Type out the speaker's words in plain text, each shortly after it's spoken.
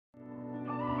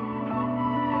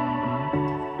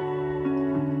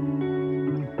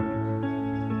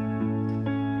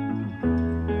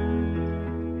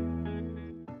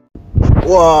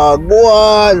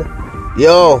Wagwan!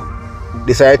 Yo,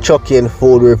 this is a trucking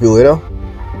food review, you know?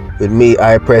 With me,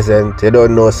 I present. You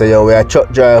don't know, so yo, we're a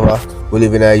truck driver. We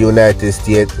live in the United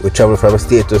States. We travel from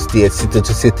state to state, city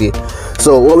to city.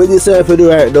 So what we decide to do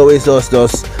right now is just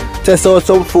test out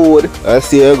some food and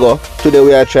see how we go. Today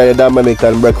we are trying the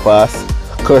Dominican breakfast,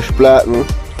 crushed plantain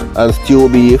and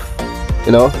stewed beef.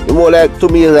 You know, the more like to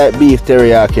me is like beef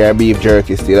teriyaki or beef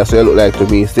jerky still. That's what it look like to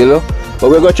me still. But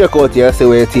we're gonna check out here and see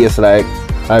what it tastes like.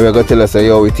 And we're gonna tell us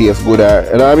yo, it tastes good or,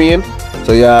 you know what I mean?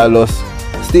 So yeah, just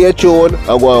stay tuned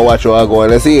and go and watch how I go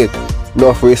and let's see it.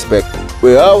 Enough respect.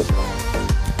 We're out.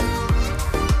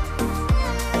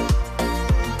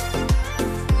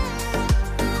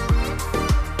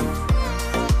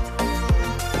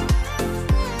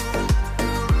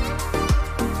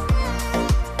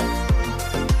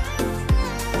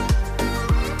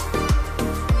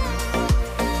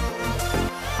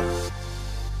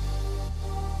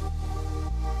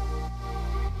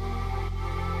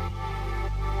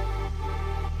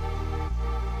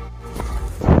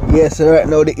 Yes, so right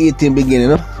now the eating beginning,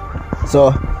 you know? So,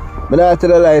 I'm not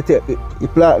tell a lie, the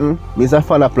plantain, I'm a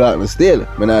fan of plantain still.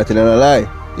 I'm not telling a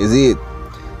lie, you see it?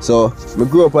 So, I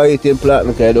grew up eating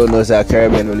plantain because I don't know if it's a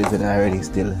Caribbean we live in already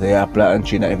still. So, yeah, plantain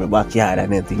tree in every backyard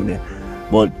and everything there.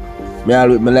 But, I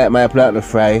like my plantain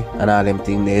fry and all them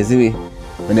things there, you see me?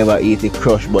 I never eat it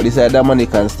crushed, but this is a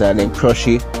Dominican style, then crush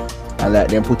it and like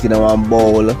them put it in one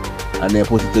bowl and then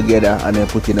put it together and then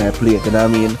put it in a plate, you know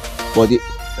what I mean? But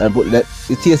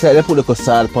it tastes like they put like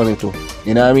salt on it too.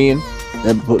 You know what I mean?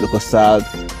 They put like salt,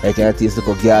 I can taste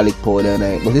like garlic powder and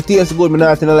it. But it tastes good, I'm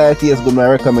not gonna lie, it tastes good, I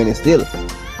recommend it still.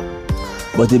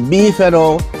 But the beef, you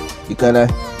know, you kinda,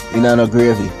 you know, no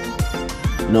gravy.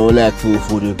 You know, like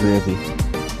food with gravy.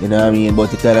 You know what I mean?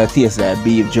 But it kinda tastes like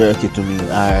beef jerky to me,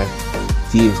 or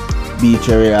beef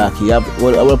teriyaki.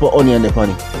 I will put onion on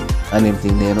it and them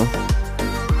thing there, you know.